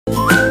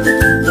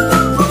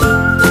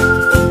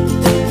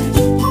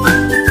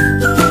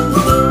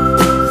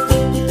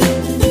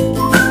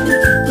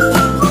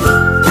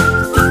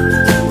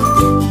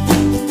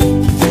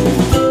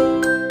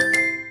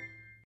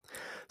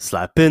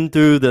Slapping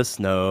through the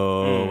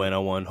snow in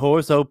a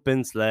one-horse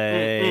open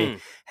sleigh,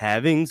 Mm-mm.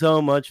 having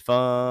so much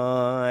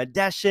fun,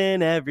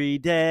 dashing every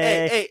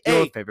day.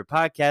 Your favorite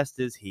podcast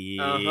is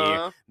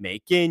here,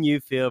 making you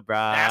feel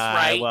bright. That's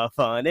right. What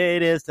fun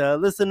it is to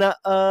listen to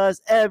us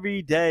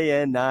every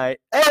day and night.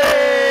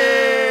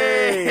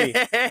 Hey!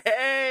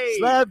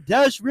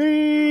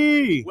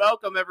 Slapdashin!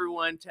 Welcome,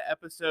 everyone, to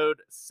episode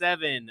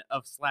 7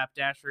 of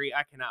Slapdashin.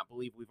 I cannot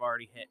believe we've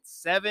already hit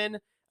 7.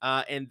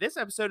 And this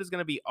episode is going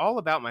to be all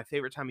about my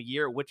favorite time of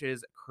year, which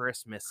is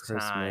Christmas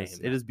time.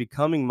 It is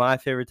becoming my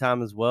favorite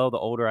time as well, the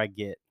older I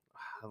get.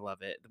 I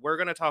love it. We're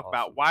going to talk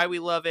about why we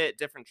love it,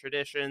 different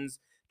traditions,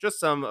 just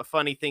some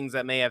funny things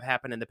that may have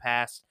happened in the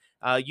past.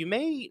 You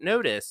may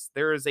notice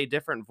there is a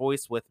different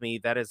voice with me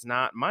that is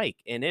not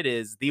Mike, and it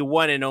is the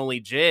one and only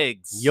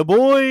Jiggs. Ya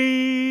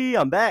boy,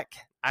 I'm back.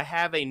 I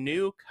have a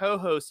new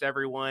co-host,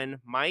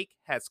 everyone. Mike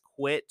has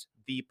quit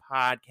the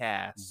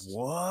podcast.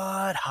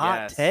 What?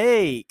 Hot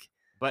take.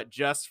 But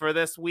just for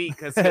this week,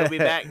 because he'll be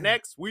back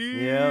next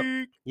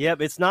week.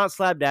 Yep, it's not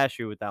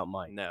Slapdashin without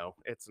Mike. No,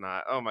 it's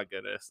not. Oh, my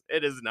goodness.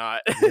 It is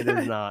not. It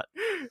is not.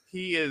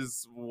 He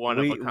is one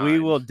of a kind. We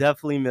will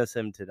definitely miss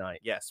him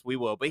tonight. Yes, we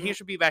will. But he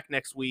should be back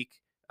next week.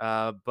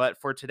 But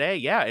for today,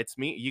 yeah, it's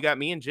me. You got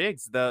me and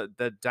Jiggs,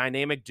 the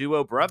dynamic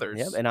duo brothers.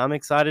 Yep, and I'm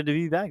excited to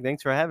be back.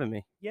 Thanks for having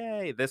me.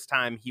 Yay. This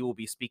time he will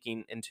be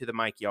speaking into the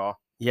mic, y'all.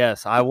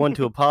 Yes, I want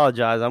to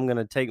apologize. I'm going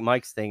to take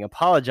Mike's thing.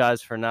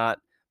 Apologize for not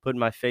putting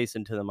my face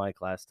into the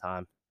mic last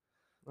time.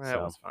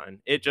 That was fun.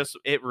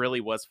 It really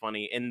was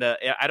funny.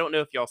 I don't know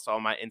if y'all saw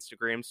my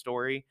Instagram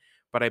story,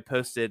 but I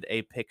posted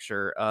a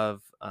picture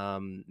of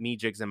me,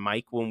 Jiggs, and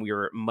Mike when we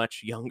were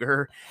much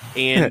younger,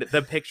 and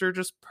the picture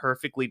just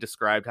perfectly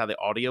described how the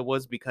audio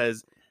was,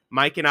 because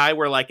Mike and I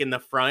were like in the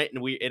front,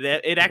 and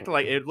it acted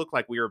like it looked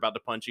like we were about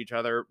to punch each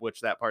other, which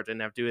that part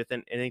didn't have to do with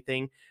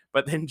anything.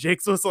 But then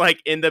Jiggs was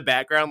like in the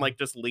background, like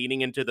just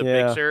leaning into the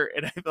picture,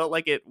 and I felt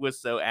like it was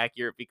so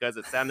accurate because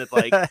it sounded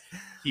like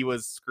he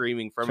was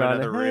screaming from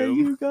another room.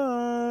 Hey, you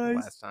guys.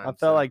 Last time, I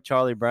felt like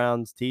Charlie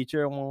Brown's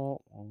teacher, and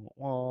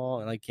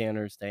I can't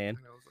understand.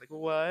 And I was like,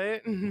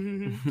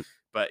 what?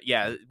 But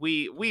yeah,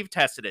 we've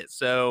tested it.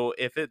 So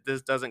if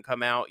this doesn't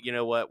come out, you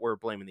know what? We're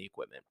blaming the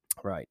equipment.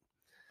 Right.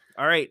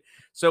 All right.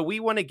 So we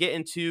want to get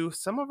into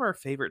some of our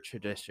favorite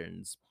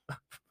traditions. I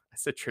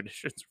said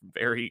traditions,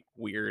 very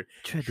weird.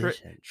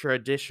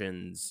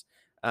 Traditions.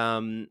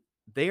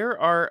 There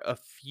are a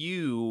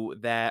few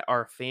that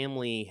our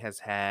family has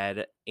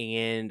had,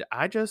 and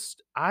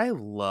I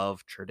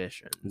love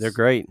traditions. They're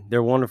great.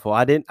 They're wonderful.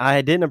 I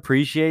didn't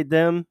appreciate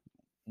them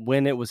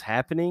when it was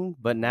happening,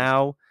 but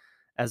now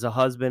as a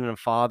husband and a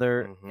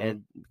father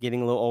and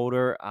getting a little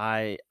older,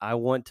 I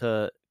want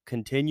to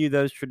continue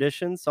those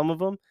traditions, some of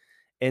them,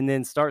 and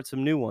then start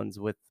some new ones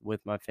with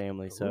my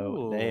family.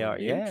 So they are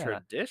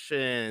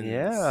traditions.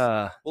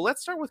 Yeah. Well,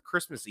 let's start with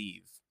Christmas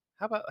Eve.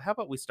 How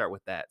about we start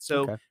with that?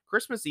 So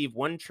Christmas Eve,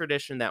 one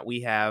tradition that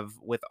we have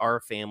with our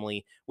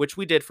family, which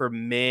we did for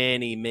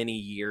many, many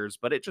years,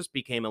 but it just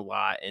became a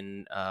lot.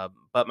 And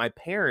but my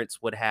parents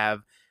would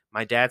have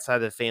my dad's side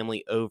of the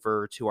family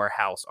over to our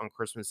house on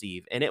Christmas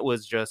Eve. And it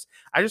was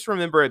I just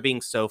remember it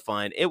being so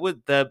fun. It was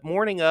the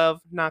morning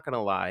of, not going to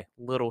lie,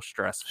 little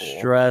stressful.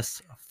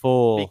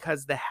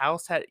 Because the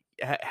house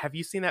have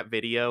you seen that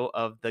video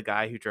of the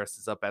guy who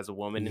dresses up as a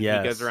woman and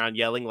he goes around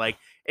yelling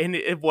and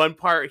in one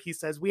part he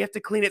says, we have to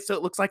clean it so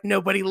it looks like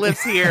nobody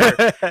lives here.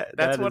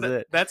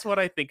 That's what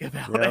I think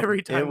about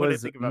every time when I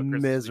think about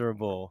Christmas.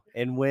 Miserable.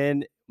 And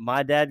when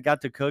my dad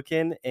got to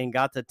cooking and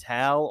got the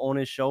towel on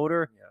his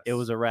shoulder, it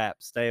was a wrap.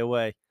 Stay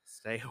away.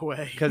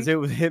 Because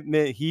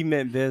he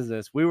meant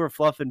business. We were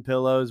fluffing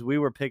pillows. We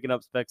were picking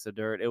up specks of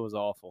dirt. It was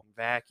awful.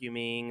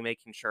 Vacuuming,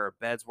 making sure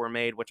beds were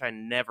made, which I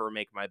never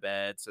make my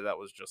bed. So that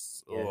was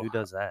just who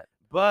does that?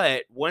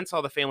 But once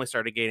all the family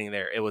started getting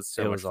there, it was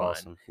much fun.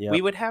 Awesome. Yep.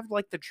 We would have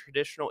like the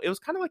traditional. It was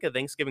kind of like a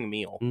Thanksgiving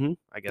meal,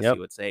 I guess you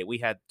would say. We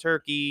had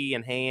turkey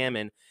and ham,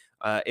 and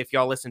if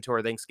y'all listen to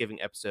our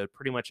Thanksgiving episode,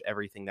 pretty much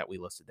everything that we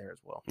listed there as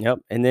well. Yep.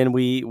 And then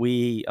we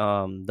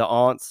the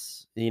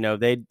aunts,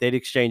 they'd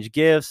exchange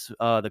gifts.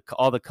 All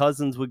the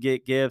cousins would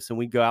get gifts, and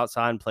we'd go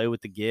outside and play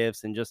with the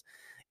gifts and just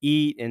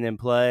eat and then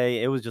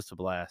play. It was just a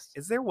blast.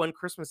 Is there one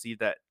Christmas Eve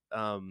that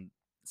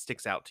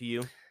sticks out to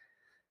you?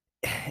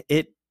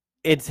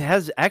 It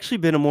has actually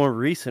been a more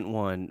recent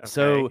one. Okay.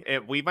 So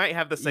we might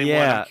have the same one.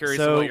 I'm curious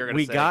what you're going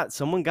to say.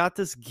 Someone got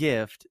this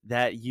gift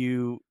that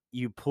you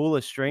pull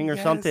a string or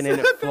something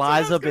and it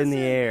flies up in the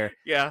air.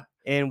 Yeah.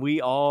 And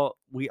we all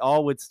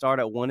would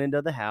start at one end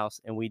of the house,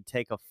 and we'd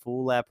take a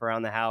full lap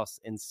around the house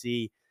and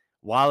see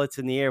while it's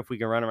in the air if we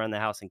can run around the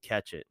house and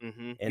catch it.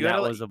 And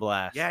that was a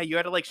blast. Yeah, you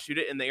had to shoot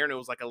it in the air, and it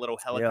was like a little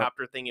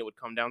helicopter thing. It would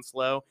come down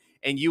slow,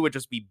 and you would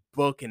just be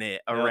booking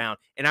it around.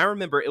 And I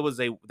remember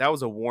that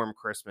was a warm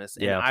Christmas,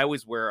 and I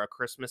always wear a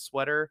Christmas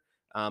sweater,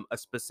 a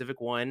specific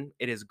one.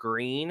 It is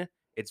green.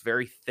 It's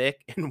very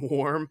thick and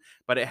warm,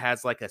 but it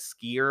has like a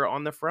skier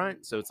on the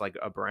front. So it's like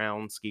a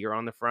brown skier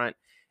on the front.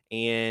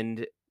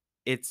 And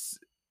it's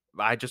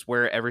I just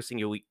wear it every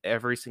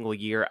single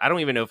year. I don't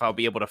even know if I'll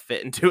be able to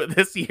fit into it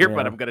this year,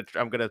 but Yeah.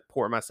 I'm gonna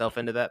pour myself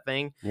into that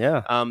thing.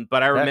 Yeah.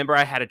 But I That remember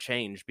I had to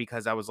change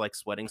because I was like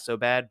sweating so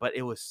bad, but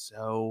it was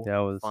so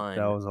that fun.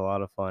 was a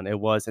lot of fun. It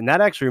was, and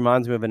that actually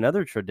reminds me of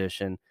another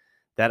tradition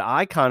that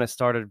I kind of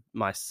started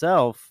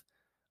myself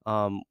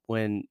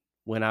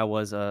when I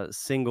was a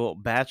single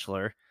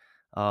bachelor.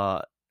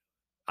 Uh,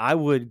 I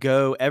would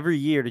go every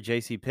year to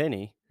J.C.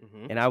 Penney,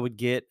 Hmm. and I would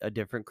get a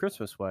different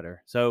Christmas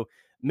sweater. So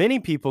many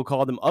people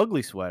call them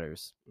ugly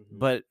sweaters, Hmm.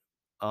 but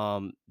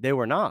they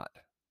were not.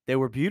 They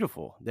were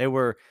beautiful. They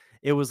were.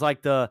 It was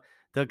like the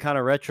kind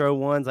of retro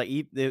ones, like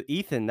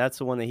Ethan. That's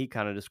the one that he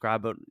kind of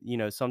described. But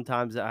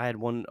sometimes I had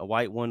a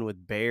white one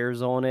with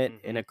bears on it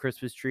and Hmm. a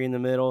Christmas tree in the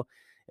middle.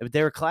 But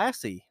they were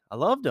classy. I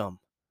loved them.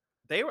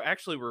 They were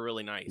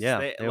really nice. Yeah,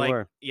 They they like,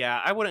 were.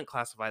 yeah, I wouldn't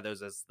classify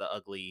those as the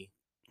ugly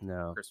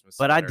No. Christmas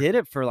But I sweater. did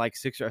it for like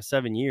 6 or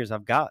 7 years.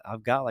 I've got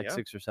like Yeah.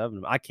 6 or 7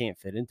 of 'em. I can't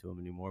fit into them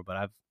anymore, but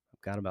I've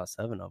got about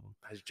 7 of them.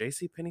 Is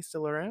J.C. Penney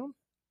still around?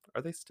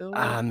 Are they still?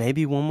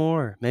 Maybe one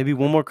more. Maybe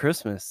one Okay. more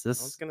Christmas. I was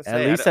This gonna at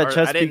say least at I didn't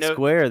Chesapeake know.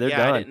 Square, they're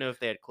Yeah, I done. didn't know if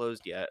they had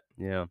closed yet.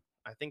 Yeah,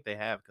 I think they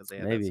have because they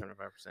had that maybe.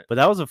 75%. But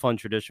that was a fun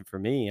tradition for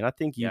me, and I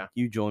think you Yeah,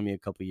 you joined me a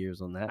couple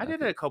years on that, I I did it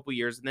think. a couple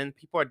years, and then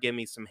people would give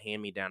me some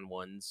hand-me-down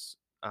ones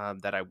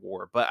that I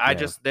wore. But I Yeah.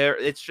 just there,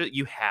 it's just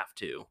you have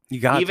to, You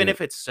got even to.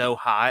 if it's so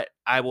hot,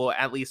 I will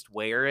at least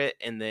wear it,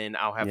 and then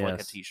I'll have like a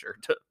Yes.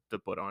 T-shirt to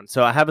put on.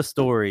 So I have a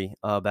story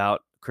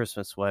about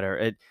Christmas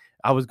sweater.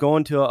 I was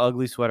going to an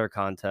ugly sweater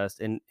contest,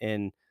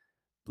 and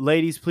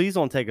ladies, please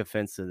don't take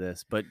offense to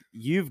this, but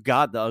you've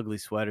got the ugly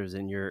sweaters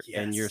in your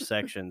Yes.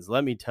 sections.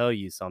 Let me tell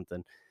you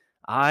something.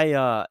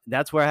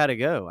 That's where I had to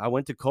go. I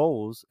went to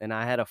Kohl's and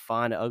I had to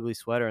find an ugly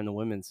sweater in the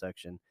women's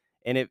section.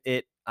 And it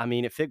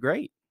fit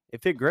great.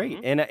 It fit great.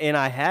 Hmm. And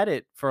I had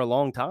it for a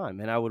long time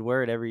and I would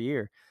wear it every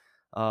year.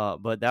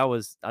 But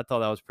I thought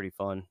that was pretty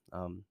fun.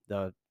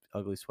 The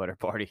ugly sweater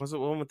party. Was it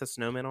one with the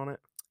snowman on it?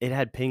 It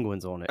had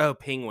penguins on it. Oh,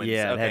 penguins.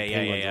 Yeah, it had Okay, yeah, yeah,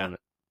 penguins yeah, on it.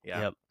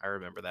 yeah. Yep. I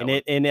remember that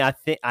And one.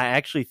 I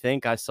actually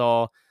think I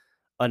saw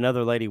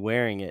another lady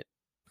wearing it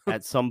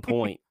at some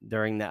point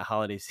during that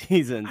holiday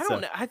season. I don't So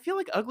know. I feel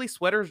like ugly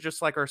sweaters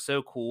just like are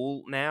so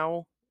cool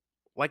now.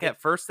 Like it,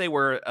 at first they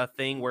were a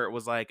thing where it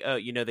was like, oh,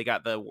 they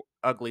got the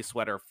ugly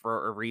sweater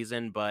for a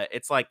reason, but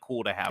it's like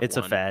cool to have it's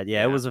a one. fad.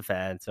 Yeah, it Yeah. was a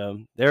fad. So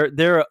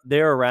they're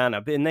around,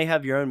 and they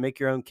have make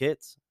your own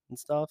kits and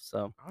stuff.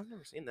 So I've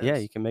never seen yeah,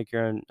 you those. can make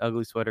your own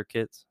ugly sweater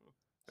kits.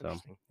 So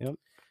Interesting. yep.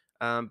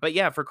 But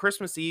yeah, for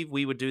Christmas Eve,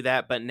 we would do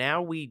that. But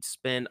now we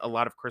spend a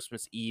lot of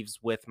Christmas Eves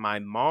with my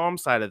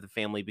mom's side of the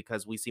family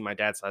because we see my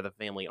dad's side of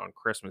the family on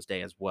Christmas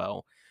Day as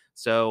well.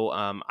 So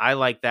I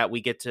like that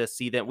we get to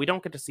see them. We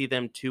don't get to see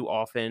them too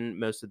often.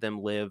 Most of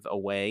them live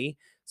away.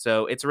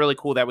 So it's really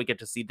cool that we get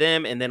to see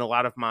them. And then a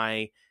lot of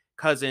my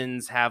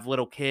cousins have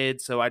little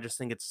kids. So I just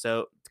think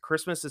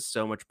Christmas is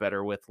so much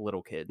better with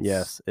little kids.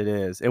 Yes, it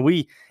is. And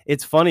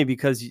it's funny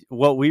because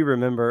what we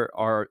remember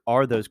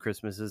are those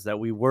Christmases that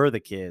we were the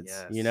kids,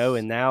 Yes.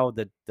 and now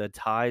the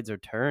tides are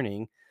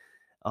turning.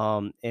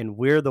 And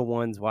we're the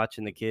ones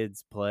watching the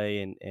kids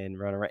play and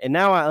run around. And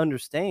now I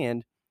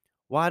understand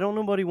why don't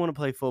nobody want to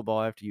play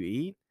football after you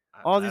eat?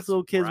 All these That's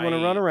little kids want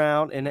to run right.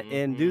 around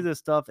and do Hmm. this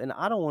stuff, and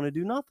I don't want to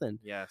do nothing.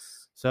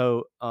 Yes.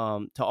 So,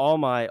 to all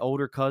my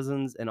older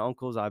cousins and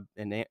uncles,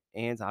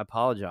 aunts, I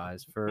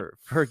apologize for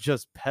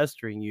just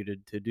pestering you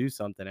to do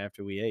something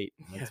after we ate.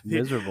 Yeah, That's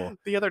miserable.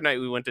 the other night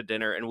we went to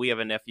dinner and we have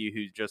a nephew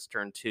who just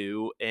turned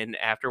 2, and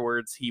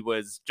afterwards he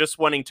was just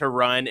wanting to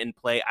run and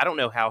play. I don't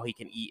know how he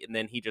can eat, and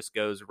then he just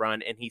goes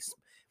run, and he's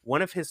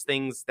one of his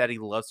things that he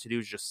loves to do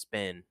is just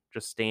spin,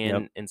 just Yep.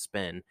 stand and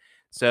spin.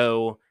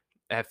 So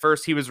at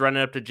first he was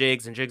running up to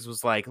Jiggs, and Jiggs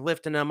was like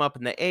lifting him up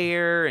in the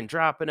air and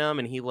dropping him,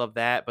 and he loved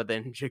that. But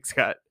then Jiggs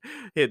got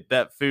hit.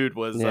 That food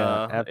was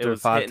Yeah. it After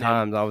was 5 hitting him.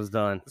 times, I was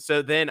done.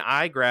 So then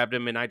I grabbed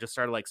him and I just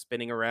started like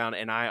spinning around,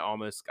 and I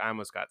almost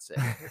got sick.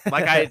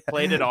 Like I had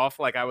played it off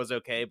like I was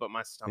okay, but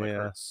my stomach Yeah.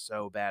 hurt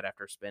so bad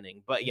after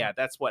spinning. But yeah,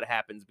 that's what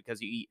happens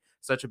because you eat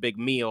such a big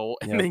meal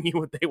and Yep. then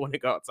they want to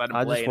go outside and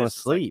I play, just and want it's to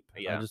just like, sleep. I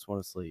yeah, just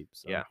want to sleep.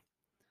 So. yeah,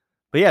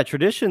 But yeah,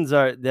 traditions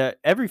are that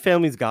every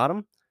family's got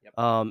them. yep,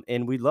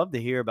 And we'd love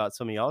to hear about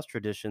some of y'all's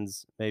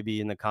traditions,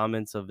 maybe in the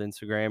comments of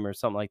Instagram or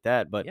something like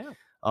that. But yeah.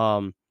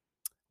 um,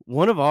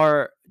 one of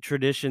our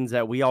traditions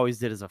that we always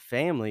did as a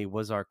family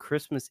was our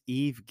Christmas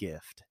Eve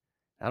gift.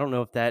 I don't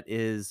know if that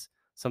is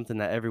something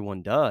that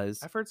everyone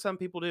does. I've heard some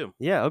people do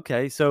Yeah.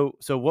 Okay. So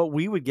what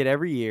we would get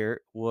every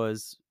year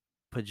was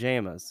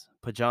pajamas.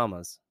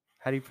 Pajamas.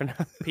 How do you pronounce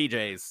it?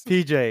 PJs.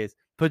 PJs? I say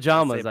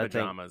Pajamas. I think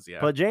pajamas. Yeah.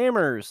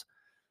 pajamas.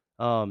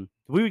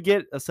 We would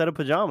get a set of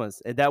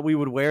pajamas that we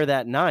would wear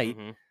that night.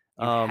 Hmm.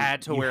 You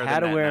had to You wear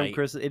had them to that wear them night.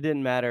 Christmas. It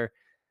didn't matter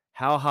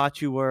how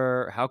hot you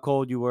were, how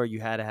cold you were. You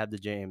had to have the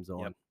jams Yep.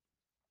 on.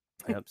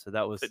 Yep. So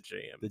that was the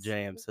Pajams.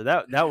 jams. So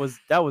that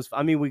was.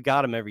 I mean, we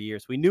got them every year,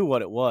 so we knew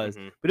what it was.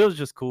 Hmm. But it was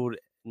just cool,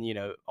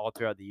 all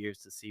throughout the years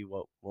to see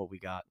what we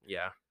got.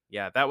 Yeah.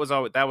 Yeah, that was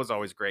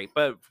always great.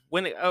 But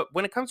when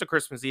it comes to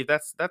Christmas Eve,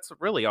 that's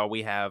really all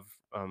we have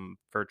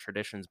for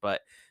traditions.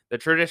 But the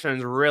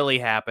traditions really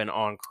happen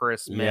on Yep.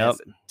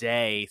 Christmas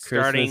Day,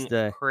 Christmas starting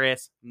Day.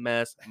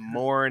 Christmas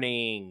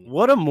morning.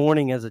 What a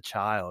morning as a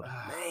child,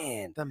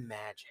 man. The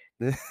magic,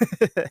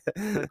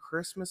 the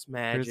Christmas Christmas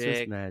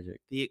magic,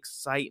 magic. the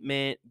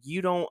excitement.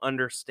 You don't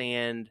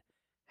understand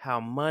how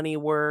money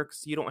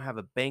works. You don't have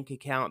a bank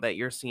account that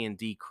you're seeing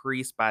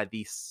decrease by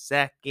the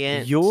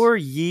second. Your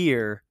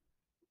year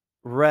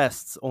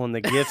rests on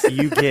the gifts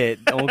you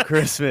get on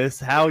Christmas,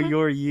 how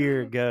your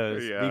year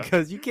goes, Yeah.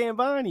 because you can't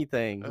buy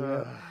anything,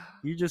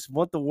 you just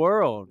want the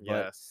world.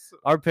 But Yes.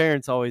 our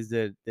parents always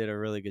did a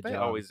really good They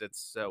job. always did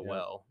so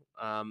well.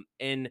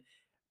 And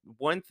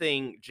one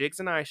thing, Jiggs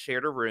and I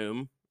shared a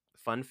room,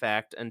 fun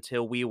fact,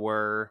 until we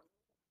were,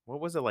 what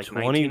was it, like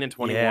 19 and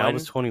 21? Yeah, I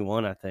was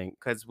 21, I think.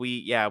 Because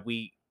we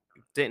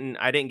didn't,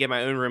 I didn't get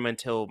my own room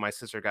until my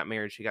sister got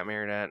married. She got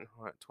married at,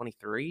 what,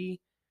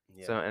 23?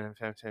 Yeah. So,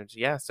 and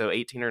yeah, so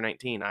 18 or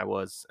 19 I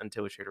was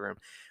until we shared a room.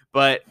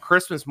 But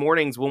Christmas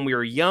mornings when we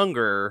were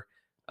younger,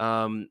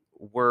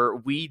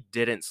 we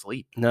didn't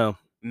sleep. No.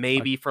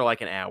 Maybe for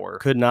like an hour.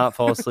 Could not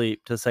fall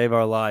asleep to save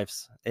our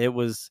lives.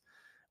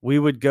 We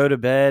would go to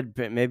bed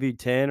maybe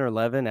 10 or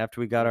 11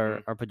 after we got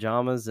our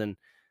pajamas, and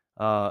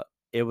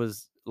it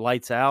was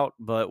lights out,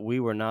 but we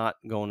were not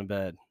going to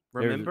bed.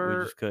 We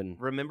just couldn't.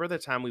 Remember the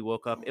time we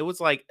woke up? It was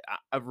like,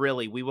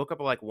 we woke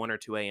up at like 1 or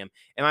 2 a.m.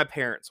 And my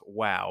parents,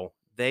 wow,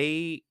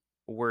 they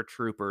were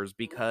troopers,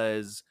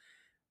 because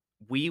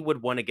we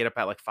would want to get up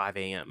at like 5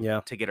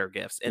 a.m. to get our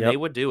gifts, and they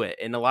would do it.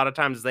 And a lot of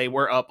times they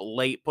were up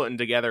late putting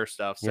together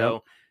stuff.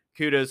 So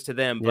kudos to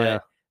them.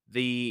 But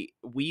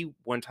we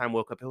one time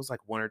woke up, it was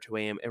like 1 or 2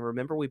 a.m. And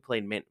remember we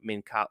played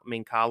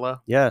Mancala?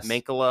 Yes.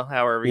 Mancala,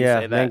 however you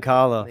say that.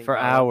 Mancala for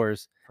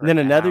hours. And then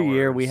another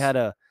year we had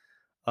an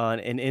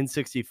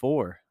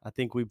N64. I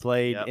think we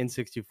played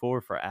N64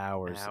 for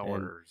hours.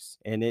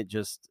 And it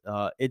just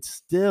it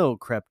still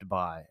crept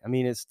by. I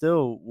mean, it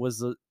still was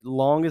the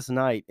longest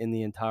night in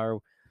the entire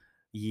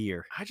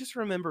year. I just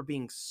remember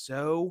being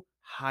so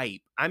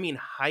hype. I mean,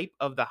 hype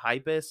of the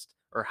hypest,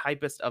 or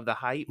hypest of the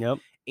hype. Yep.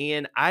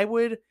 And I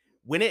would,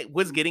 when it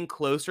was getting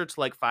closer to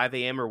like 5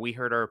 a.m. or we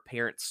heard our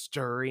parents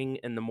stirring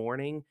in the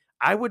morning,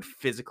 I would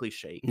physically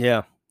shake.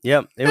 Yeah.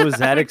 Yep. It was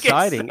that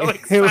exciting. So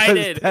excited.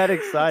 It was that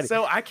exciting.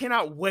 So I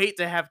cannot wait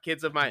to have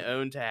kids of my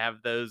own, to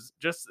have those,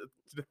 just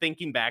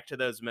thinking back to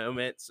those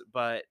moments.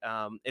 But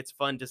it's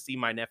fun to see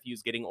my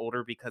nephews getting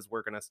older, because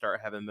we're going to start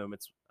having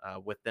moments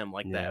with them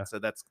like that. So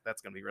that's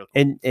going to be really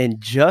cool. And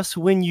just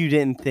when you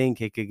didn't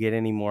think it could get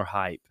any more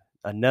hype,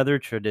 another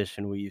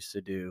tradition we used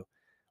to do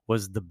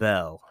was the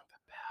bell.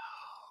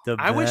 The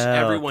bell. I wish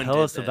everyone Tell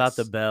did us this. about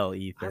the bell,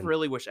 Ethan. I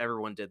really wish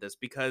everyone did this,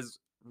 because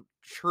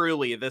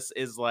truly this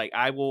is like,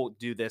 I will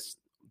do this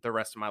the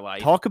rest of my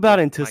life. Talk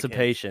about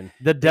anticipation.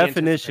 The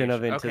definition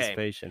of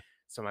anticipation. Okay.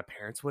 So my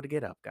parents would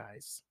get up,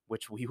 guys,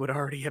 which we would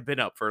already have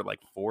been up for like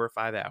 4 or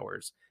 5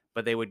 hours,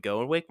 but they would go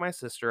and wake my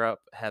sister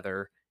up,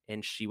 Heather,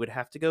 and she would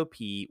have to go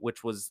pee,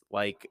 which was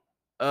like,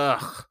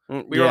 ugh.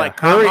 We were like,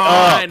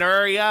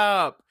 hurry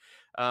up.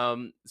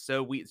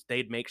 So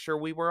they'd make sure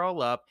we were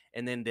all up,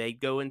 and then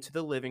they'd go into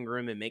the living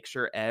room and make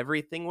sure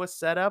everything was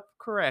set up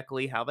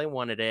correctly, how they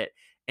wanted it.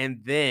 And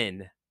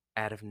then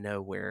out of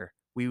nowhere,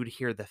 we would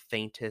hear the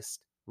faintest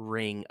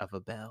ring of a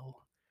bell.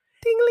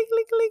 Ding, ling,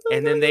 ling, ling,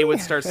 and then they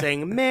would start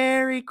saying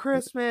Merry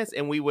Christmas,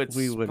 and we would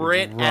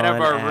sprint out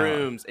of our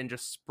rooms and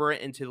just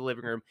sprint into the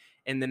living room.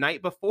 And the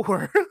night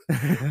before,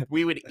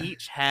 we would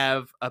each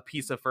have a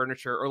piece of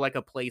furniture, or like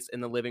a place in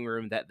the living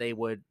room that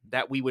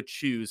we would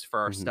choose for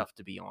our stuff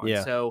to be on.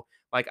 Yeah. So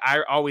like,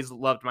 I always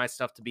loved my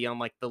stuff to be on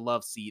like the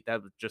love seat,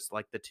 that was just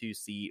like the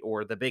 2-seat,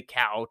 or the big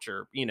couch,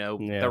 or the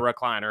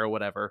recliner or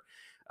whatever.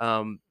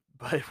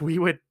 But we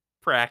would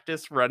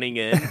practice running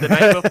in the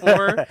night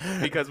before,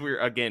 because we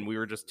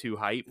were just too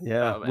hyped.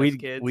 Yeah,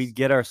 kids. We'd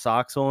get our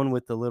socks on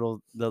with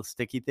the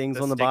sticky things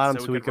on the bottom,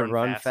 so we could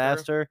run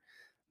faster.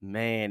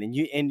 Man,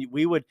 and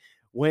we would,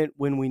 when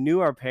we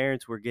knew our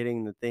parents were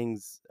getting the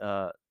things,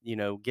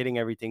 getting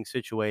everything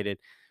situated,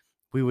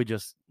 we would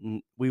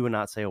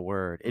not say a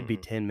word. It'd be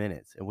 10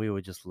 minutes, and we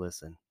would just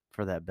listen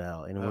for that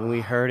bell. And when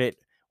we heard it,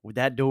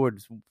 that door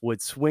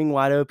would swing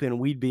wide open.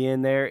 We'd be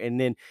in there, and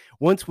then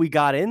once we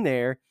got in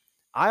there,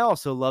 I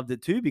also loved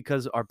it too,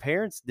 because our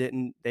parents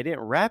didn't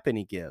wrap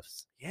any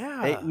gifts.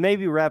 Yeah, they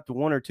maybe wrapped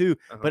 1 or 2,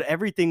 but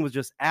everything was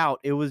just out.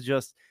 It was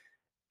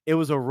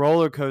a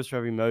roller coaster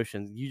of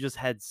emotions. You just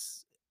had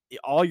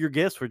all your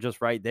gifts were just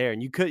right there,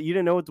 and you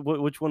didn't know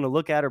which one to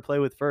look at or play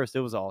with first.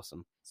 It was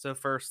awesome. So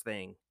first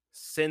thing,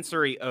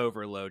 sensory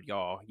overload,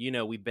 y'all.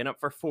 We've been up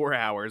for 4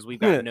 hours. We've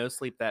got no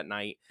sleep that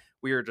night.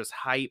 We are just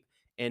hype,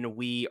 and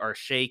we are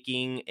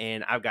shaking,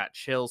 and I've got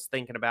chills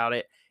thinking about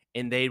it.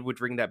 And they would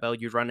ring that bell,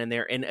 you'd run in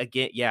there. And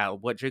again,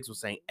 what Jiggs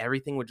was saying,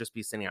 everything would just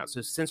be sending out. So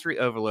sensory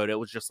overload, it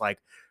was just like,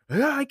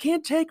 I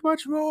can't take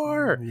much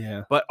more.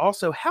 Yeah. But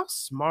also, how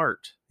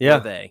smart were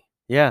they?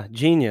 Yeah,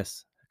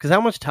 genius. Because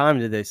how much time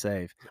did they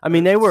save? I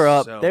mean, they were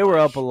up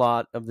a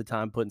lot of the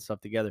time putting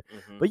stuff together.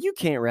 But you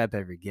can't wrap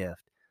every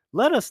gift.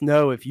 let us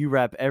know if you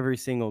wrap every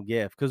single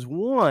gift. Because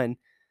one,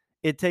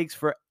 it takes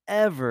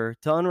forever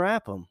to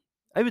unwrap them.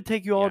 It would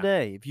take you all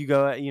day if you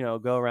go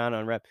around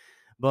and unwrap.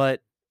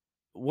 But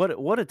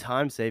what a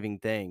time saving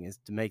thing is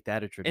to make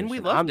that a tradition. And we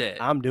loved it.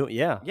 I'm doing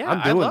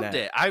I loved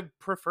it. I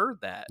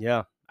preferred that.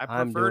 Yeah, I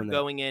preferred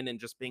going in and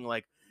just being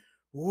like,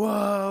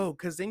 whoa,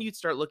 because then you'd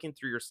start looking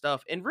through your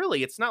stuff, and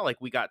really, it's not like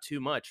we got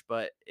too much,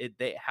 but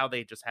how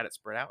they just had it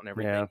spread out and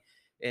everything,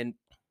 and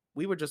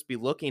we would just be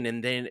looking,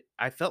 and then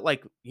I felt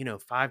like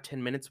 5-10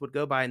 minutes would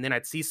go by, and then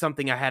I'd see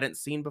something I hadn't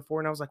seen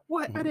before, and I was like,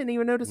 "What? I didn't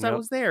even notice that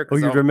was there." Or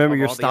you'd remember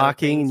your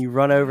stocking, and you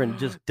run over and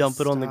just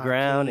dump it on the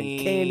ground, and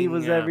candy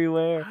was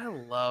everywhere. I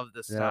love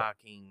the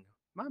stocking.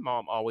 My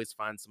mom always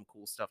finds some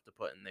cool stuff to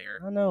put in there.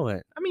 I know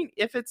it. I mean,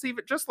 if it's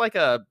even just like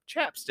a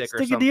chapstick or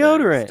something. Stick of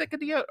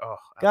deodorant. Oh,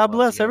 God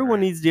bless. Deodorant. Everyone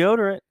needs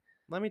deodorant.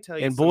 Let me tell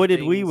you. And boy,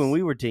 did we when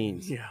we were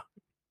teens. Yeah.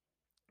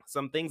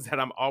 Some things that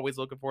I'm always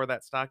looking for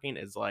that stocking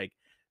is like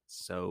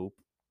soap,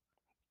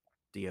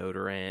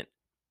 deodorant,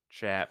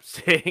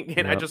 chapstick.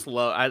 And I just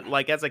love,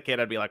 like as a kid,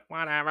 I'd be like,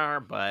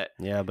 whatever. But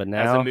but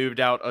now, as a moved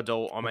out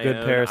adult on my own,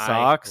 good pair of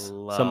socks,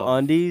 some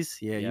undies.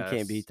 Yeah, you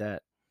can't beat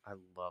that. I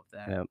love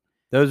that. Yep.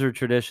 Those are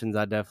traditions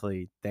I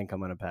definitely think I'm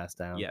going to pass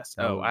down. Yes.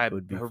 I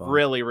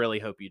really, really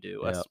hope you do.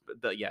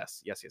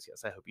 Yes.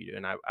 I hope you do.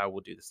 And I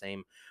will do the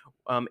same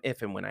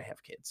if and when I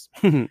have kids.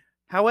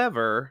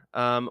 However,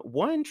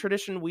 one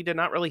tradition we did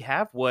not really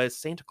have was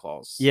Santa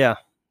Claus. Yeah,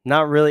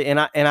 not really. And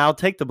I'll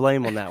take the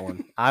blame on that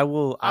one.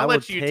 I'll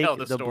let you tell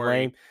the story.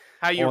 Blame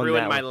how you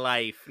ruined my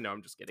life. No,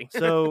 I'm just kidding.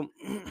 So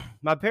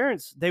my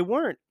parents, they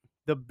weren't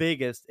the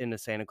biggest into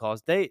Santa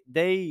Claus.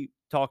 They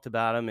talked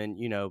about him and,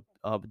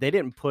 they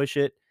didn't push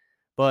it.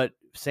 But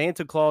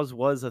Santa Claus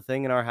was a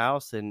thing in our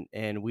house,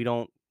 and we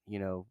don't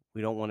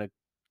want to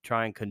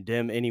try and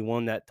condemn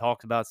anyone that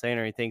talks about Santa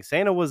or anything.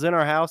 Santa was in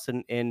our house,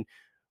 and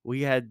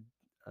we had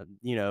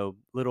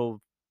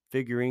little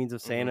figurines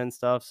of Santa and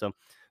stuff. So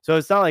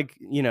it's not like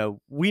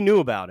we knew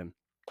about him.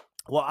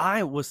 Well,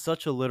 I was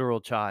such a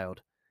literal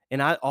child,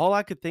 and all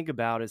I could think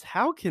about is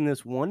how can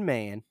this one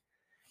man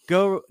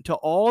go to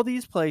all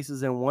these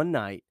places in one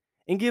night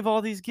and give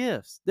all these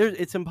gifts?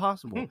 It's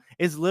impossible.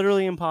 It's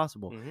literally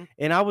impossible.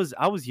 And I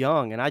was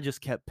young, and I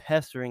just kept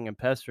pestering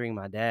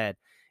my dad,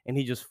 and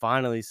he just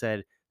finally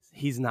said,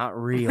 "He's not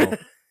real.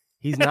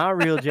 He's not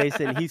real,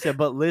 Jason." He said,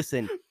 "But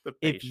listen,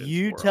 if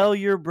you tell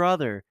your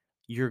brother,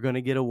 you're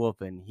gonna get a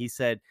whooping." He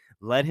said,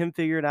 "Let him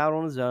figure it out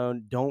on his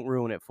own. Don't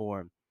ruin it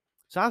for him."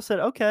 So I said,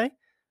 "Okay,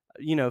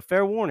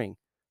 fair warning."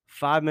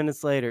 5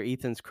 minutes later,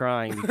 Ethan's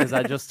crying because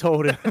I just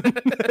told him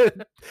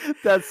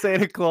that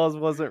Santa Claus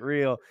wasn't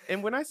real.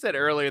 And when I said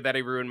earlier that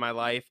he ruined my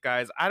life,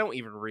 guys, I don't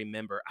even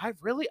remember.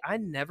 I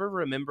never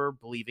remember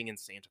believing in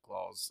Santa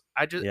Claus.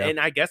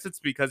 And I guess it's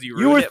because you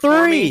ruined it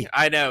for me.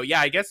 I know.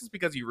 Yeah, I guess it's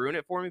because you ruined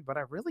it for me, but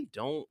I really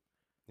don't.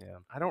 Yeah,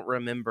 I don't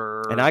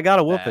remember. And I got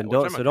a whooping.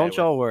 Don't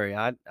y'all worry.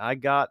 I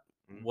got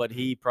what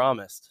he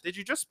promised. Did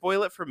you just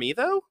spoil it for me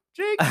though,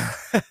 Jiggs?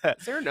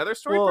 Is there another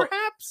story,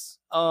 perhaps?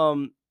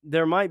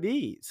 There might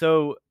be.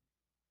 So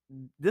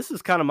this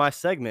is kind of my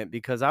segment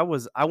because I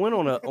went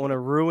on a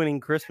ruining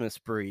Christmas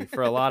spree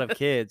for a lot of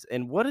kids,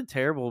 and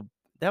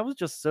that was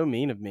just so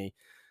mean of me.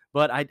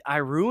 But I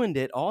ruined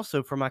it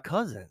also for my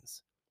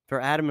cousins, for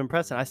Adam and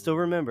Preston. I still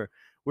remember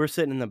we're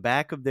sitting in the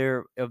back of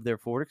their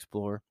Ford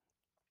Explorer,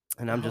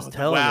 and I'm just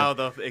telling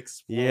them, the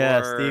Explorer.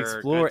 Yes, the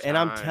Explorer. And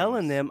I'm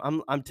telling them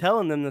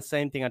the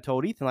same thing I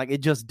told Ethan. Like,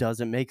 it just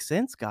doesn't make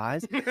sense,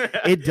 guys.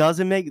 It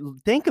doesn't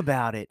think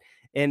about it.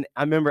 And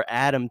I remember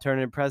Adam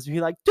turning to Preston.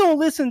 He's like, "Don't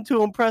listen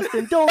to him,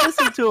 Preston. Don't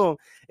listen to him."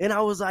 And I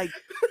was like,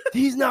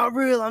 "He's not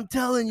real. I'm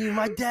telling you.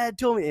 My dad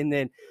told me." And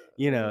then,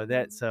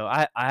 so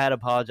I had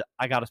apologized.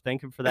 I got a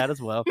spanking for that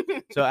as well.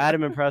 So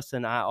Adam and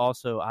Preston, I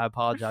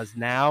apologize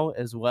now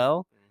as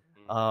well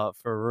for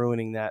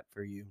ruining that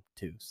for you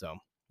too. So.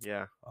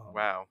 Yeah.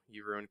 Wow.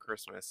 You ruined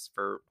Christmas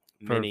for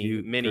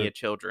many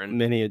children.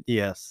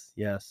 Yes.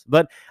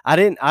 But I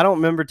don't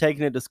remember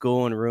taking it to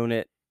school and ruin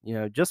it.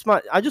 I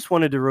just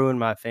wanted to ruin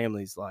my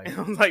family's life.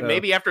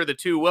 Maybe after the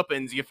 2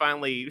 whoopings, you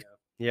finally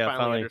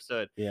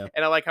understood. Yeah.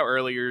 And I like how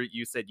earlier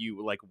you said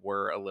you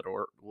were a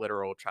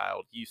literal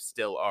child. You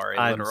still are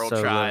a literal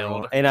child.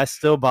 Literal. And it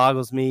still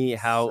boggles me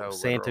how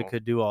Santa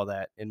could do all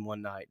that in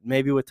one night.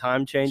 Maybe with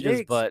time changes,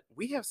 Jiggs, but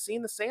we have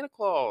seen the Santa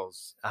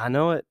Claus. I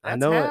know it.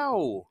 That's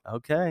how.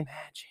 Okay.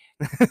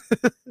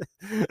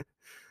 Magic.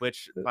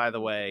 Which, by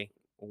the way,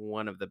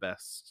 one of the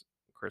best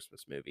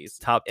Christmas movies.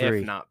 Top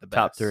 3. If not the best.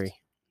 Top 3.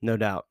 No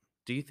doubt.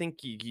 Do you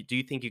think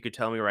you could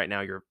tell me right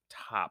now your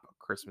top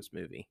Christmas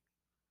movie?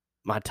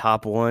 My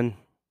top one.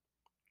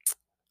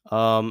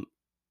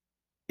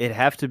 It'd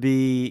have to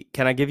be.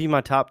 Can I give you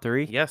my top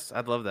 3? Yes,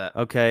 I'd love that.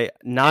 Okay,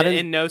 not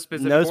in no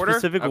specific order. No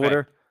specific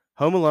order.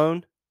 Home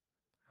Alone,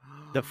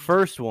 the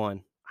first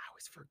one. I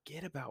always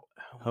forget about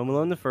Home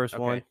Alone, the first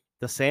one.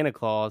 The Santa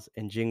Claus,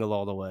 and Jingle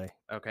All the Way.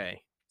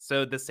 Okay.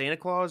 So the Santa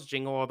Claus,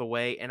 Jingle All the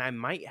Way, and I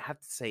might have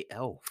to say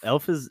Elf.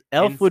 Elf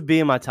would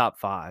be in my top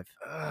 5,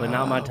 but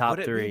not my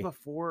top 3.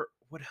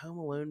 Would Home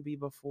Alone be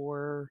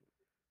before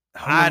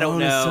Home I don't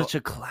Alone is know. such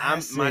a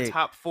classic. My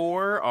top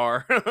 4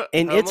 are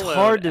and Home it's Alone,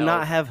 hard to Elf.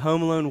 not have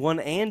Home Alone 1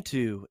 and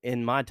 2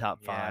 in my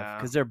top 5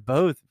 because they're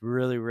both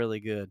really,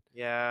 really good.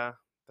 Yeah,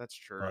 that's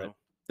true. But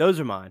those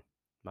are mine.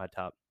 My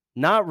top.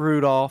 Not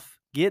Rudolph.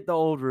 Get the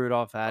old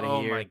Rudolph out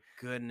of here. Oh my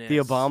goodness. The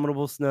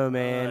Abominable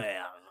Snowman.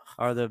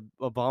 Or the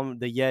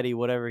Yeti,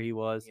 whatever he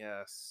was.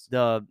 Yes.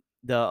 Even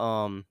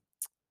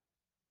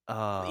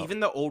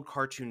the old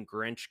cartoon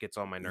Grinch gets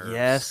on my nerves.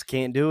 Yes,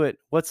 can't do it.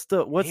 What's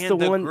the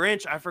one?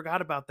 Grinch? I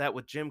forgot about that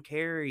with Jim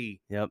Carrey.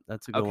 Yep,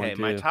 that's a good one too.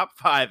 Okay, my top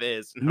 5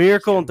 is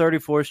Miracle on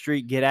 34th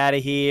Street. Get out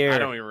of here. I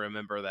don't even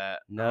remember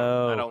that.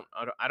 No,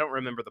 I don't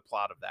remember the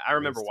plot of that. I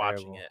remember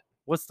watching it.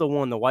 What's the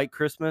one? The White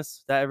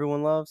Christmas that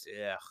everyone loves?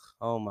 Yeah.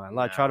 Oh my!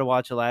 I tried to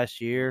watch it last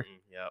year.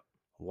 Yep.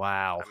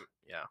 Wow.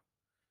 Yeah.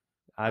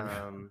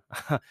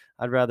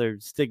 I'd rather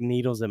stick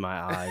needles in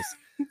my eyes.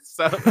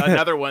 So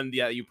another one,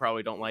 you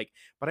probably don't like,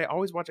 but I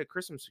always watch at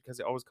Christmas because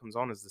it always comes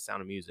on as The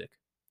Sound of Music.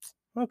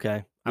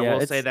 Okay, I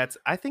will say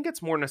I think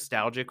it's more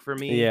nostalgic for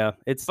me. Yeah,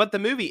 but the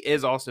movie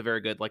is also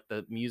very good. Like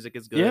the music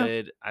is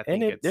good. Yeah. I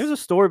think there's a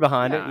story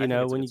behind it. You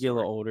know, when you get a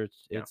little older,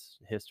 it's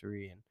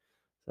history, and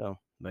so.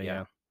 But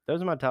yeah, those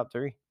are my top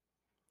 3.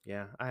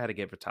 Yeah, I had to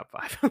give a top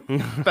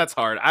 5. That's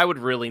hard. I would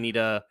really need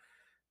to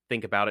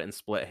think about it and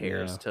split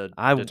hairs to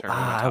determine.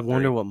 I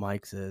wonder what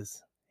Mike's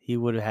is. He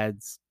would have had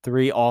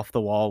 3 off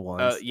the wall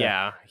ones. He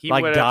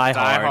like would Die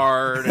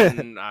Hard,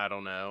 and I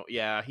don't know.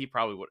 Yeah, he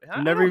probably would.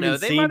 I've never even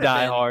seen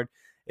Die Hard.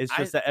 It's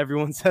just that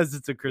everyone says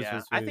it's a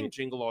Christmas movie. I think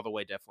Jingle All the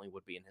Way definitely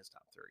would be in his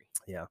top 3.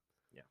 Yeah.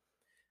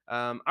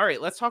 All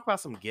right, let's talk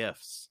about some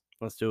gifts.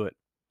 Let's do it.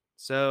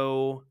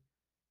 So,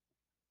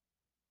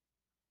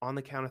 on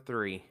the count of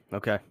 3.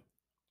 Okay.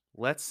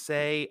 Let's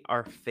say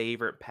our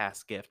favorite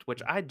past gift,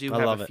 which I do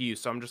have a few,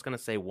 so I'm just going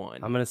to say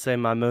one. I'm going to say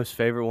my most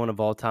favorite one of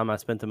all time. I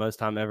spent the most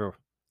time ever.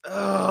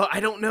 Oh,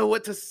 I don't know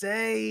what to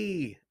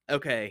say.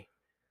 Okay.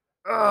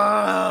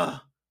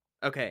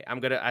 Okay,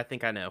 I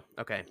think I know.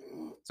 Okay.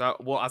 So,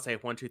 I'll say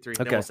 1, 2, 3.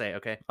 Okay. Then we'll say,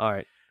 okay. All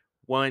right.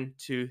 1,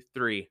 2,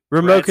 3.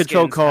 Remote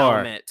control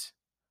car. Helmet.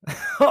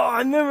 Oh, I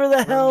remember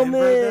the helmet.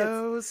 Remember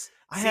those?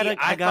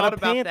 I got a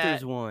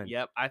Panthers one.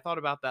 Yep, I thought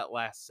about that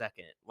last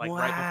second, right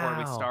before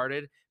we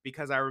started,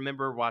 because I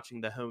remember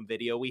watching the home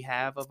video we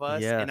have of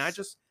us, and I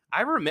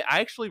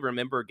actually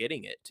remember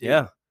getting it too.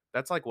 Yeah,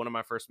 that's like one of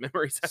my first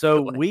memories.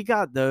 So we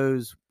got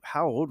those.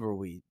 How old were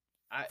we?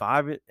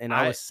 5, and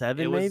I was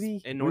 7, maybe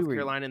in North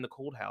Carolina in the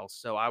cold house.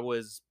 So I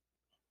wasn't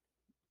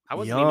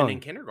young. Even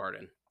in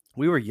kindergarten.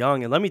 We were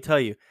young, and let me tell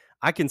you,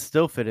 I can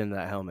still fit in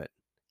that helmet.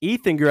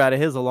 Ethan grew out of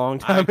his a long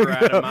time ago. I grew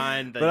out of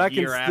mine the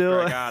year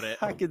after I got it.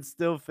 I can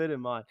still fit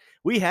in mine.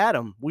 We had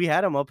them. We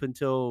had them up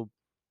until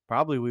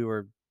probably we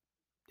were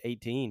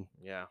 18.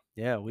 Yeah.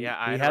 Yeah. We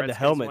had the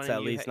helmets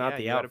at least, not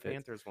the outfits. You had a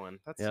Panthers one.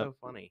 That's so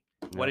funny.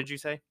 Yep. What did you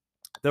say?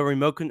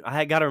 The I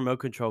had got a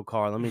remote control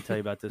car. Let me tell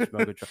you about this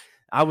remote control.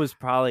 I was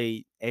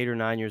probably 8 or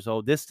 9 years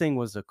old. This thing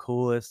was the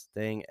coolest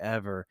thing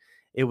ever.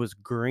 It was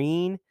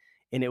green,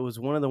 and it was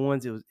one of the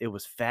ones. It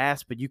was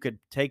fast, but you could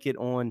take it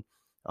on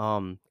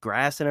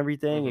grass and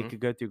everything. It could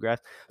go through grass.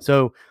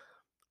 So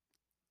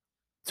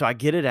I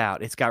get it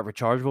out. It's got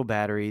rechargeable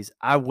batteries.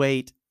 I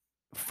wait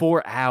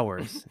 4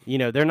 hours.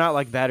 They're not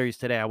like batteries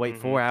today. I wait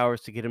 4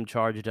 hours to get them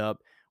charged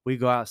up. We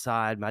go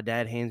outside. My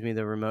dad hands me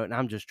the remote, and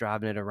I'm just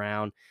driving it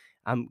around.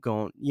 I'm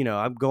going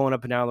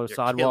up and down the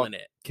sidewalk,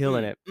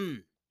 killing it.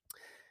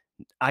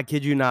 I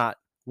kid you not.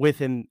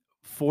 Within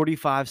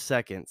 45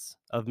 seconds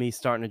of me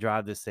starting to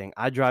drive this thing,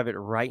 I drive it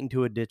right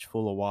into a ditch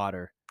full of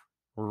water.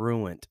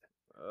 Ruined.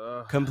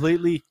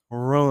 Completely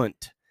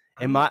ruined.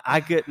 And my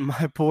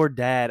poor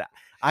dad,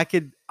 I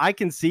can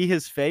see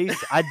his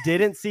face. I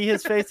didn't see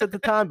his face at the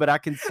time, but I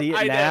can see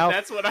it now.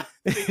 That's what I'm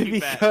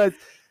thinking. Because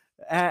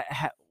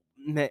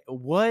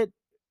what,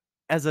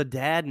 as a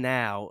dad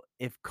now,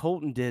 if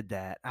Colton did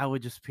that, I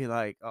would just be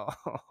like, oh.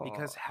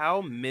 Because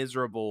how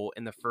miserable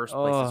in the first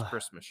place is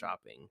Christmas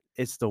shopping?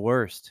 It's the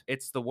worst.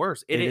 It's the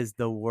worst. It is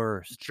the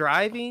worst.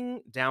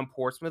 Driving down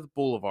Portsmouth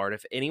Boulevard,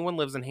 if anyone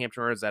lives in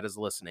Hampton Roads that is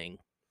listening,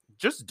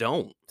 just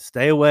don't.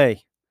 Stay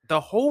away. The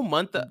whole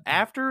month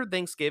after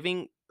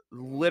Thanksgiving,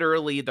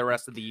 literally the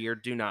rest of the year,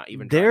 do not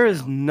even drive. There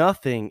is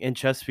nothing in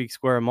Chesapeake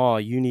Square Mall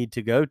you need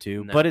to go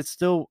to, but it's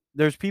still,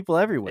 there's people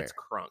everywhere. It's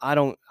crunk. I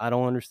don't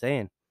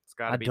understand. It's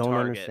gotta be Target.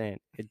 Understand.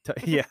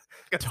 Yeah.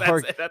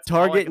 That's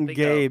Target and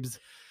Gabe's.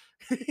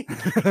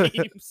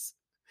 Gabe's.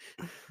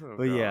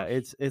 But yeah,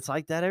 it's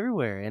like that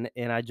everywhere.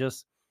 And I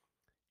just,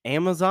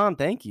 Amazon,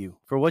 thank you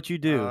for what you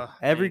do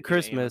every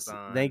Christmas.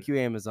 Thank you,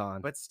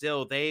 Amazon. But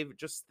still, they've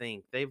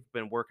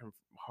been working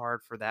hard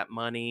for that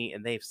money,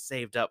 and they've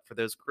saved up for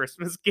those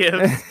Christmas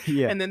gifts.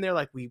 Yeah. And then they're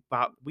like, we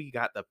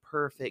got the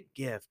perfect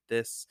gift,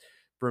 this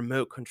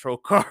remote control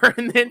car,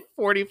 and then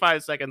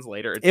 45 seconds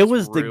later, it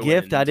was ruined. The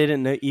gift I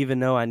didn't even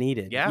know I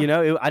needed. Yeah,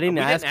 I didn't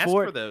ask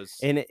for it, those,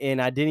 and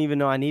I didn't even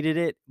know I needed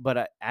it.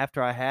 But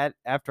after I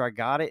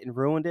got it and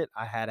ruined it,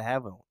 I had to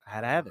have it. I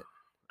had to have it.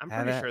 I'm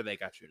pretty sure they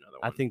got you another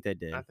one. I think they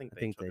did. I think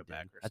they took it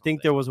back or something. I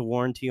think there was a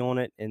warranty on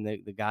it, and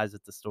the guys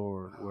at the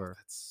store were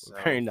so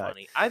very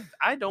funny. nice.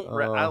 I don't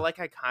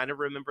I kind of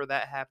remember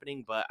that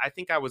happening, but I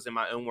think I was in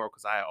my own world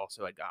because I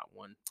also had got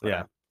one.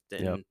 Yeah.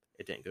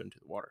 It didn't go into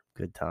the water.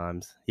 Good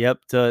times. Yep.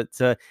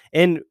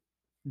 And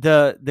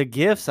the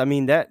gifts. I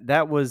mean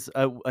that was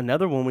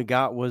another one we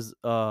got was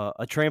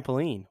a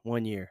trampoline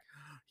one year.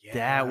 Yeah.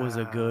 That was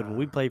a good one.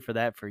 We played for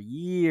that for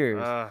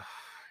years.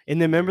 And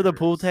then remember the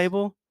pool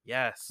table?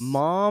 Yes.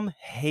 Mom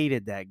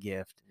hated that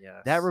gift.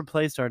 Yes. That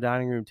replaced our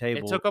dining room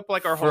table. It took up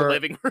like our whole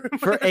living room.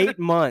 For 8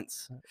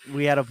 months,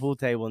 we had a pool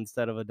table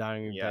instead of a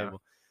dining room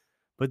table.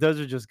 But those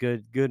are just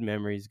good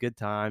memories, good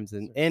times,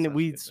 and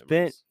we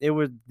spent there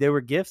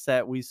were gifts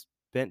that we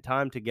spent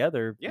time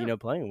together,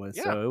 playing with.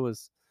 Yeah. So it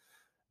was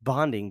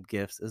bonding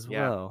gifts as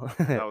well.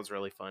 That was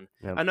really fun.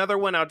 Yep. Another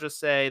one I'll just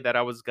say that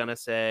I was gonna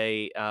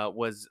say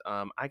was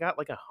I got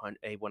like a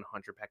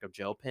 100 pack of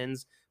gel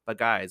pens. But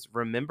guys,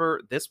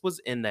 remember this was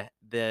in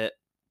the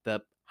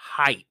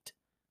height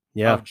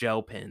of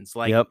gel pens.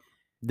 Like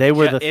they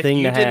were the thing.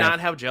 If you did not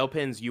have gel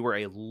pens, you were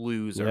a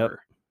loser. Yep.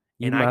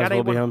 And I got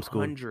a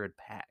 100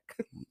 pack.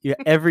 Yeah,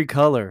 every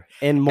color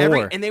and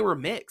more. And they were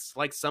mixed.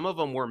 Like some of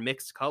them were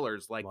mixed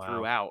colors, like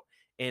throughout.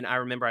 And I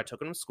remember I took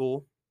them to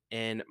school.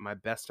 And my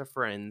best of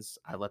friends,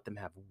 I let them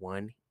have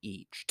one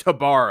each to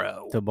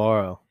borrow.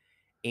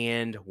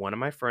 And one of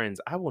my friends,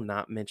 I will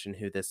not mention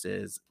who this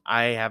is.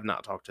 I have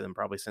not talked to them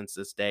probably since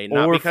this day.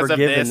 Not or because of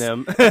this.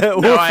 Them.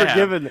 No, I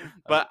forgiven them.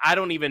 But I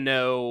don't even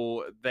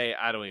know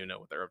I don't even know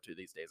what they're up to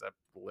these days. I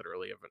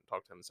literally haven't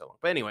talked to them in so long.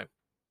 But anyway,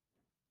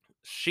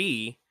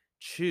 she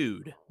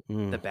chewed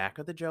the back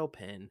of the gel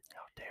pen.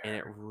 And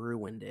it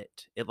ruined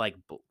it. It like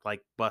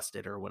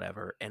busted or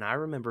whatever. And I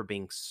remember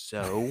being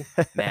so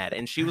mad.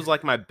 And she was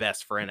like my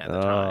best friend at the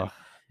time.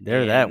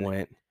 That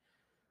went.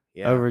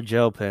 Yeah. Over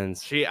gel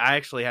pens. I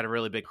actually had a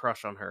really big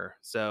crush on her.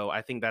 So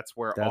I think that's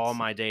where all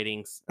my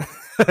dating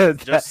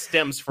just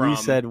stems from. You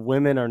said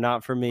women are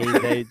not for me.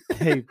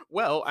 They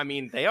well, I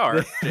mean, they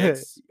are.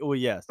 Well,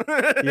 yes.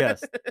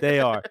 Yes,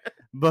 they are.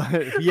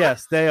 But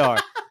yes, they are.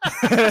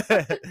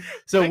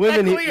 So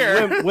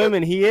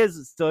women, he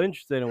is still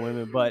interested in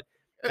women, but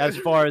as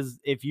far as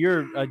if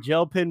you're a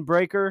gel pen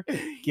breaker,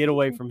 get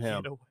away from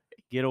him.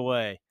 Get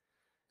away.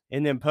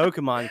 And then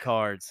Pokemon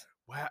cards.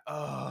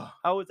 Wow.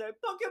 I would say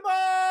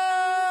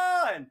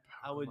Pokemon.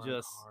 I would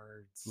just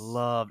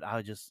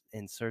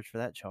search for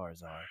that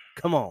Charizard.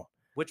 Come on.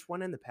 Which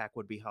one in the pack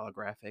would be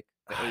holographic?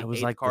 It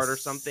was like card or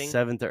something?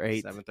 7th or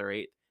 8th. 7th or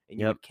 8th. And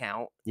you would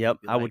count. Yep.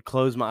 I would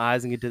close my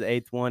eyes and get to the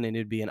 8th one, and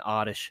it'd be an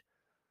Oddish.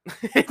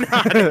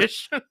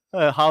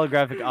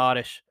 Holographic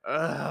Oddish.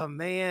 Oh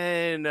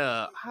man,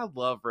 I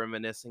love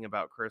reminiscing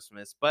about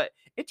Christmas, but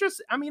it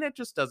just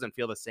doesn't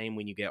feel the same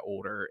when you get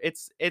older.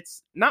 It's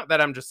not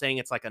that I'm just saying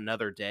it's like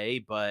another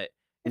day, but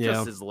it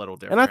just is a little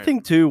different. And I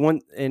think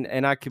too,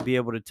 and I could be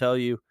able to tell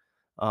you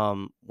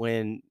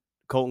when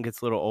Colton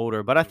gets a little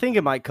older, but I think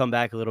it might come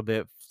back a little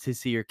bit to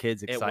see your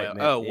kids'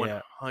 excitement. It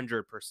will.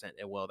 100%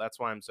 it will. That's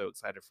why I'm so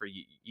excited for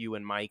you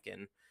and Mike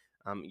and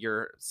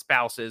your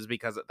spouses,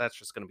 because that's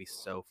just going to be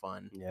so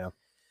fun. Yeah.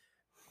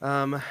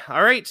 All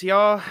right,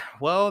 y'all.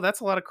 Well, that's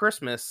a lot of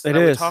Christmas that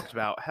we talked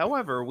about.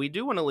 However, we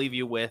do want to leave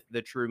you with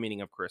the true meaning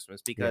of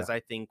Christmas, because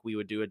I think we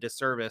would do a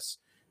disservice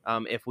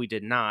if we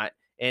did not.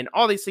 And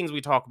all these things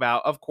we talk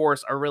about, of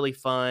course, are really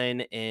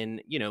fun,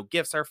 and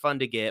gifts are fun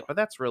to get, but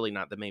that's really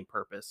not the main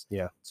purpose.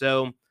 Yeah.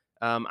 So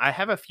I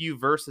have a few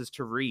verses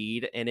to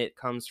read, and it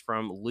comes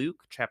from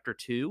Luke chapter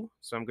 2.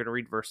 So I'm going to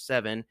read verse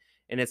 7.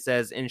 And it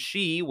says, "And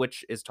she,"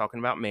 which is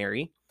talking about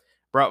Mary,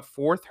 "brought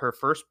forth her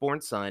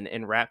firstborn son,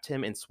 and wrapped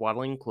him in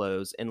swaddling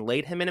clothes, and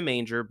laid him in a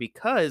manger,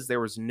 because there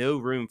was no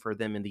room for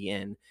them in the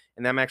inn."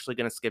 And I'm actually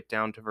going to skip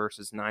down to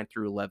verses 9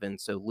 through 11.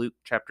 So Luke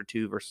chapter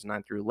 2, verses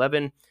 9 through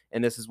 11.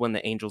 And this is when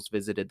the angels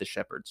visited the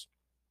shepherds.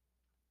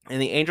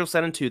 "And the angel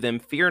said unto them,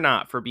 Fear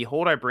not, for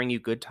behold, I bring you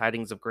good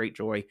tidings of great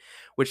joy,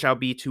 which shall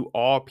be to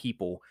all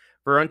people.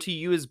 For unto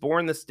you is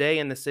born this day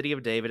in the city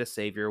of David a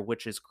Savior,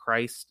 which is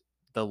Christ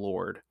the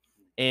Lord."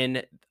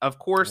 And of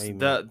course,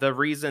 the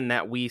reason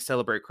that we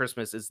celebrate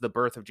Christmas is the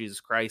birth of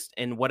Jesus Christ,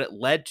 and what it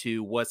led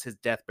to was his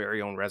death,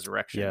 burial, and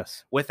resurrection.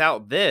 Yes.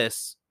 Without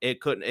this, it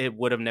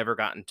would have never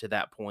gotten to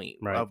that point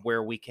of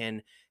where we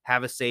can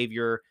have a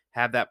Savior,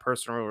 have that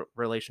personal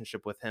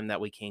relationship with him,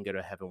 that we can go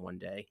to heaven one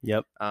day.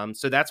 Yep.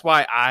 So that's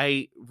why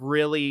I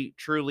really,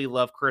 truly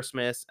love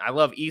Christmas. I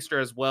love Easter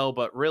as well,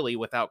 but really,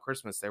 without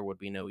Christmas, there would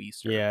be no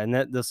Easter. Yeah, and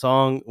that the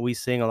song we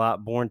sing a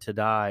lot, "Born to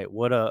Die."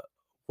 What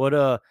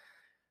a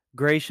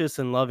gracious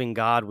and loving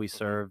God we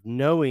serve,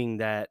 knowing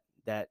that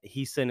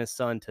he sent his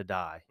son to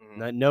die,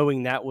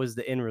 knowing that was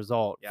the end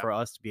result for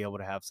us to be able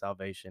to have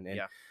salvation.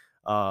 And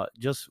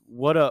just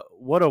what a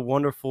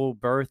wonderful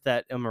birth,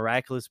 that a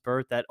miraculous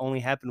birth that only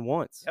happened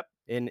once. Yep.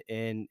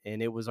 And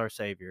it was our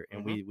Savior.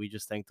 And we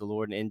just thank the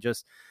Lord, and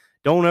just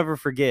don't ever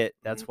forget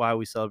that's why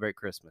we celebrate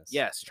Christmas.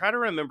 Yes, try to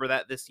remember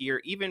that this year.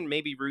 Even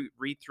maybe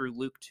read through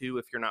Luke 2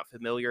 if you're not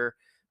familiar.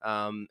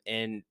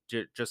 and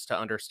just to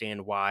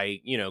understand why,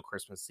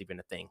 Christmas is even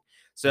a thing.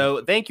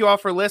 So thank you all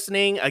for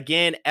listening.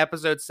 Again,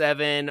 episode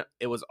 7,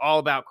 it was all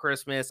about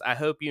Christmas. I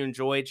hope you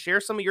enjoyed.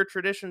 Share some of your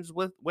traditions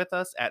with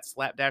us at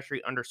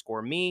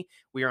slapdashery_me.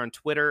 We are on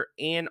Twitter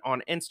and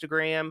on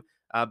Instagram.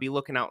 Be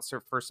looking out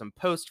for some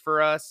posts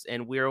for us,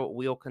 and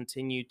we'll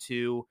continue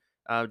to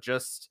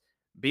just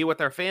be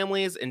with our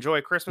families,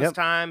 enjoy Christmas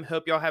time.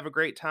 Hope y'all have a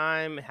great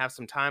time, have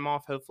some time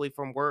off, hopefully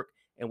from work,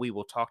 and we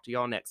will talk to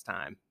y'all next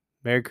time.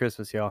 Merry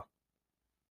Christmas, y'all.